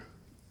blocks here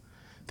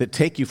that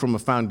take you from a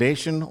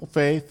foundational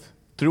faith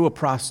through a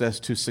process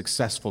to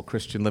successful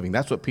Christian living.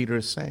 That's what Peter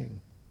is saying.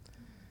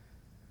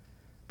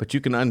 But you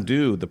can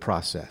undo the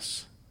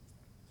process.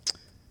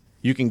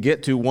 You can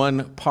get to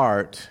one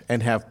part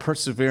and have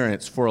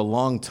perseverance for a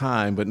long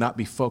time, but not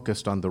be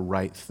focused on the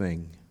right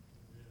thing.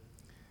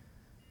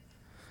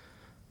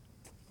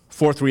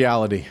 Fourth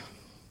reality,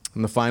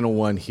 and the final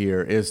one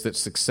here, is that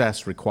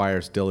success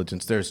requires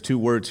diligence. There's two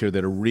words here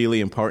that are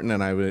really important,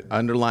 and I would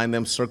underline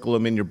them, circle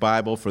them in your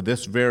Bible. For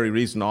this very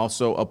reason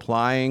also,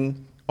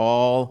 applying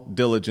all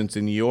diligence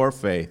in your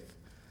faith,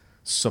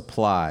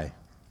 supply.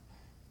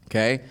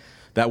 Okay?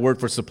 That word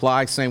for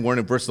supply, same word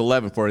in verse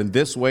 11. For in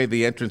this way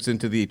the entrance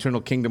into the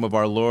eternal kingdom of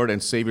our Lord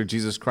and Savior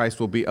Jesus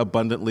Christ will be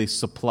abundantly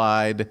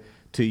supplied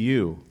to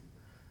you.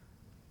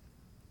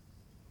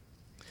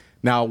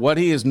 Now, what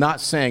he is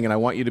not saying, and I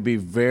want you to be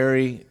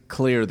very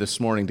clear this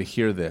morning to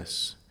hear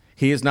this.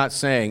 He is not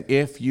saying,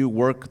 if you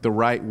work the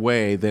right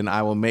way, then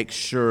I will make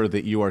sure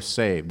that you are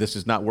saved. This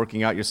is not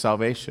working out your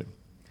salvation.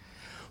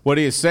 What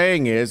he is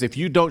saying is, if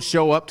you don't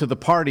show up to the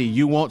party,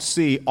 you won't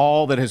see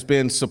all that has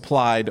been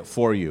supplied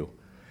for you.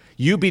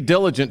 You be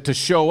diligent to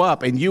show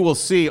up, and you will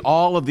see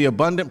all of the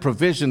abundant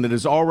provision that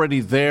is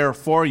already there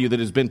for you, that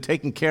has been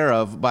taken care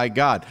of by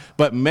God.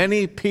 But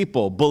many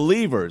people,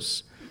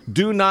 believers,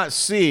 do not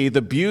see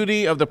the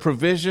beauty of the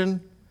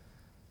provision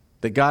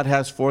that God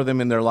has for them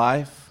in their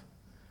life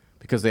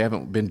because they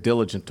haven't been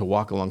diligent to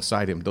walk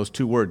alongside him. Those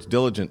two words,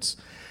 diligence,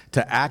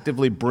 to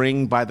actively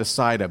bring by the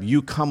side of.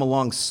 You come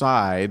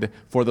alongside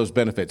for those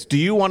benefits. Do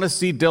you want to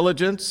see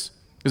diligence?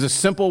 There's a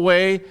simple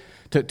way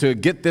to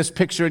get this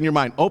picture in your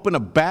mind. Open a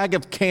bag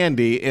of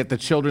candy at the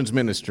children's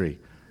ministry,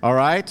 all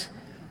right?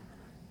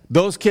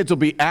 Those kids will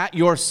be at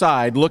your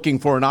side looking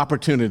for an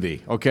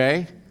opportunity,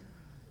 okay?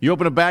 You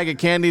open a bag of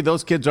candy,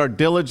 those kids are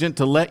diligent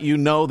to let you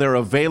know they're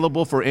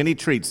available for any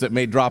treats that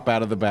may drop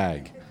out of the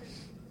bag.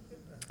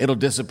 It'll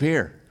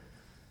disappear.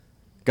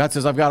 God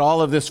says, I've got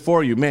all of this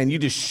for you. Man, you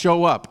just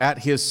show up at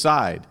his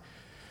side.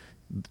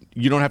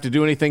 You don't have to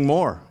do anything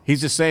more.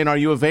 He's just saying, are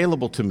you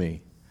available to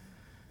me?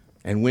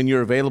 And when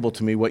you're available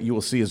to me, what you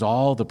will see is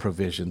all the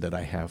provision that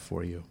I have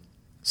for you.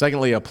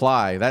 Secondly,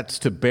 apply. That's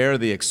to bear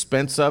the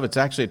expense of. It's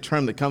actually a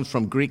term that comes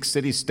from Greek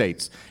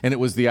city-states. And it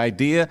was the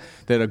idea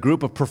that a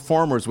group of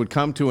performers would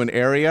come to an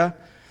area,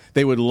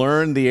 they would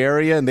learn the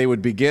area, and they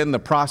would begin the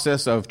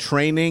process of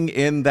training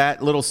in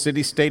that little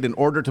city-state in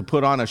order to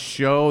put on a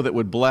show that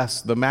would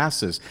bless the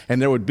masses.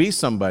 And there would be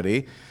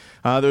somebody,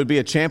 there would be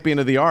a champion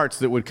of the arts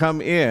that would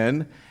come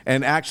in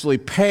and actually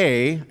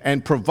pay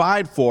and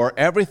provide for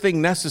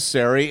everything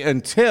necessary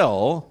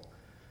until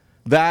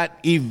that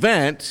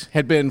event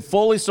had been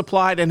fully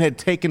supplied and had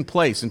taken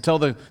place, until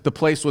the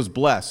place was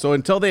blessed. So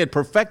until they had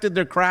perfected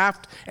their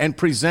craft and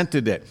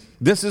presented it.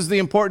 This is the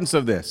importance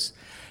of this.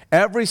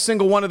 Every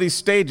single one of these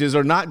stages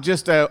are not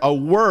just a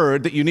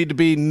word that you need to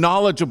be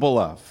knowledgeable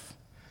of.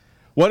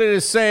 What it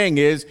is saying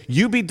is,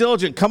 you be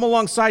diligent, come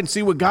alongside and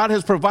see what God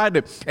has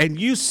provided, and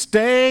you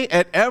stay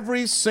at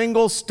every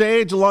single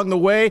stage along the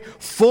way,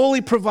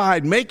 fully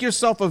provide, make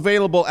yourself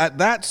available at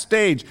that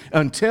stage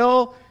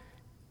until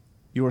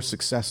you are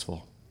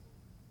successful.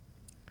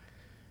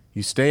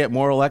 You stay at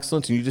moral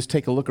excellence and you just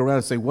take a look around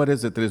and say, what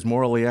is it that is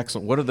morally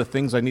excellent? What are the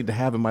things I need to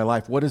have in my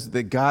life? What is it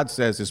that God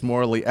says is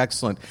morally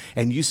excellent?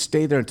 And you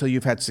stay there until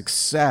you've had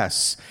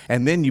success.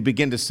 And then you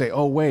begin to say,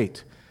 oh,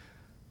 wait,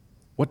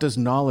 what does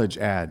knowledge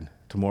add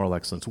to moral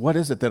excellence? What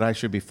is it that I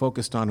should be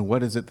focused on and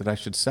what is it that I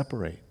should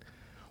separate?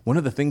 One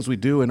of the things we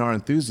do in our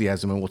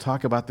enthusiasm, and we'll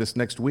talk about this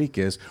next week,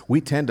 is we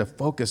tend to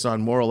focus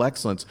on moral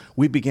excellence.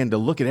 We begin to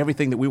look at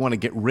everything that we want to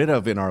get rid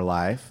of in our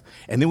life,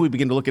 and then we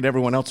begin to look at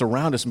everyone else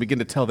around us and begin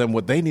to tell them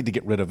what they need to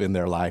get rid of in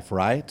their life,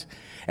 right?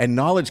 And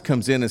knowledge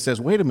comes in and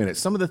says, wait a minute,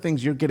 some of the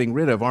things you're getting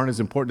rid of aren't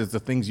as important as the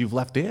things you've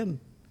left in.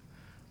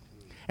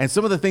 And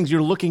some of the things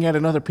you're looking at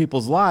in other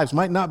people's lives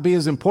might not be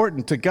as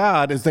important to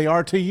God as they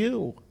are to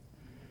you.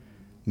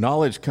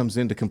 Knowledge comes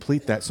in to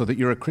complete that so that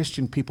you're a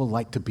Christian people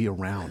like to be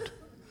around.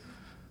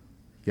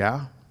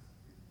 Yeah?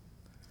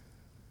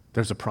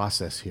 There's a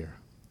process here.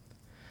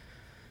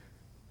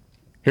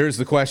 Here's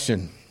the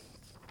question.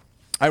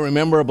 I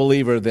remember a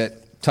believer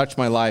that touched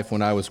my life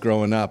when I was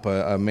growing up,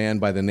 a man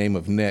by the name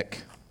of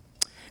Nick.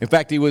 In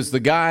fact, he was the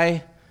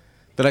guy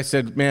that I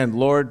said, man,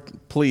 Lord,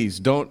 please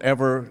don't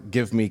ever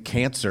give me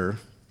cancer,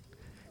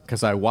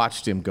 because I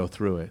watched him go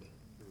through it.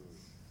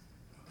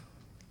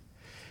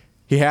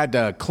 He had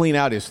to clean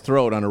out his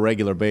throat on a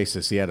regular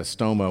basis. He had a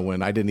stoma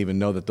when I didn't even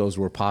know that those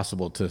were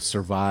possible to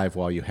survive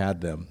while you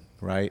had them,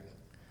 right?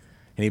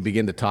 And he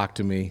began to talk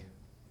to me.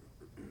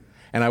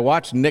 And I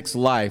watched Nick's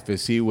life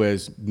as he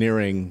was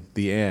nearing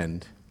the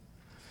end.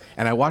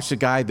 And I watched a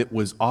guy that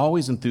was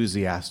always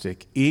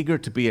enthusiastic, eager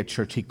to be at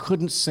church. He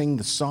couldn't sing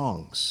the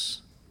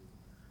songs,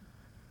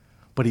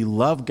 but he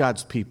loved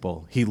God's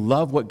people. He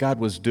loved what God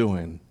was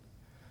doing.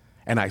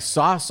 And I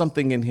saw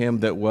something in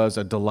him that was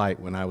a delight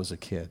when I was a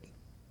kid.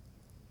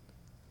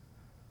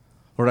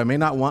 Lord, I may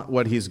not want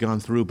what he's gone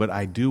through, but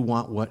I do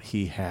want what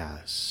he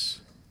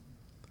has.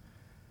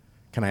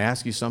 Can I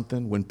ask you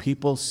something? When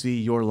people see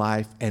your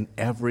life, and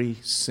every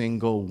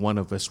single one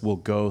of us will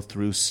go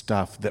through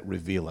stuff that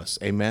reveal us.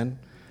 Amen?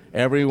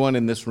 Everyone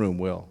in this room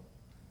will.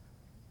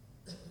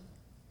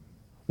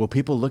 Will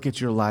people look at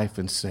your life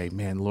and say,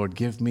 man, Lord,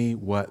 give me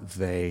what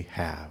they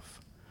have?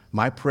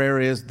 My prayer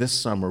is this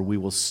summer we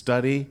will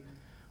study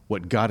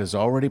what God has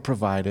already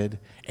provided,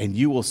 and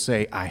you will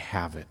say, I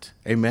have it.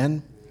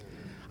 Amen?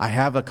 I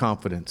have a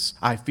confidence.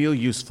 I feel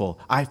useful.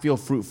 I feel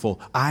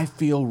fruitful. I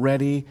feel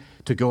ready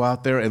to go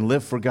out there and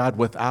live for God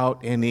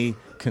without any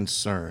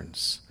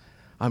concerns.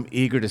 I'm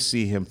eager to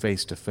see him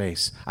face to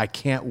face. I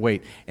can't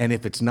wait. And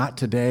if it's not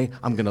today,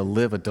 I'm going to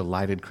live a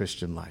delighted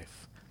Christian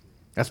life.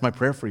 That's my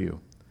prayer for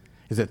you,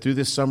 is that through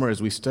this summer,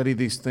 as we study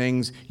these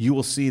things, you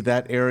will see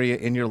that area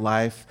in your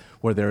life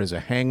where there is a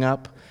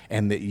hang-up,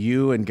 and that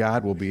you and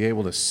God will be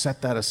able to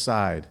set that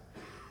aside.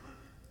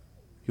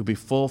 You'll be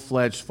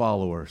full-fledged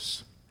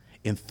followers,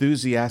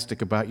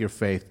 enthusiastic about your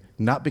faith,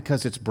 not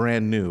because it's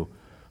brand new.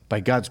 By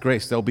God's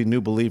grace, there'll be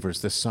new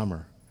believers this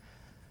summer.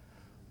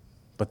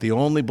 But the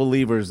only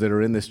believers that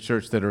are in this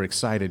church that are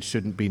excited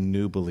shouldn't be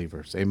new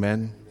believers.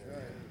 Amen?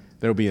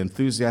 There'll be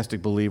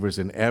enthusiastic believers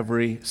in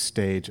every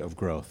stage of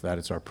growth. That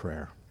is our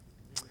prayer.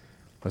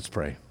 Let's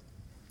pray.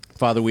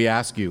 Father, we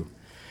ask you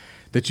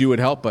that you would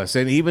help us.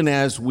 And even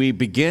as we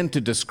begin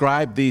to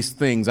describe these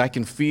things, I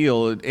can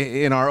feel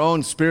in our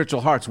own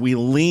spiritual hearts, we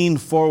lean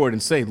forward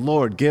and say,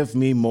 Lord, give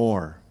me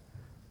more.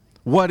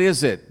 What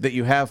is it that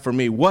you have for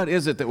me? What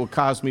is it that will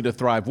cause me to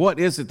thrive? What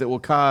is it that will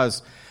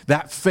cause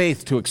that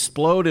faith to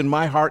explode in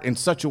my heart in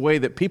such a way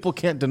that people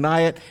can't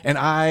deny it and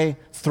I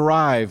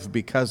thrive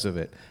because of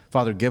it?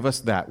 Father, give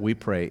us that, we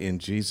pray, in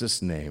Jesus'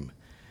 name.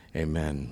 Amen.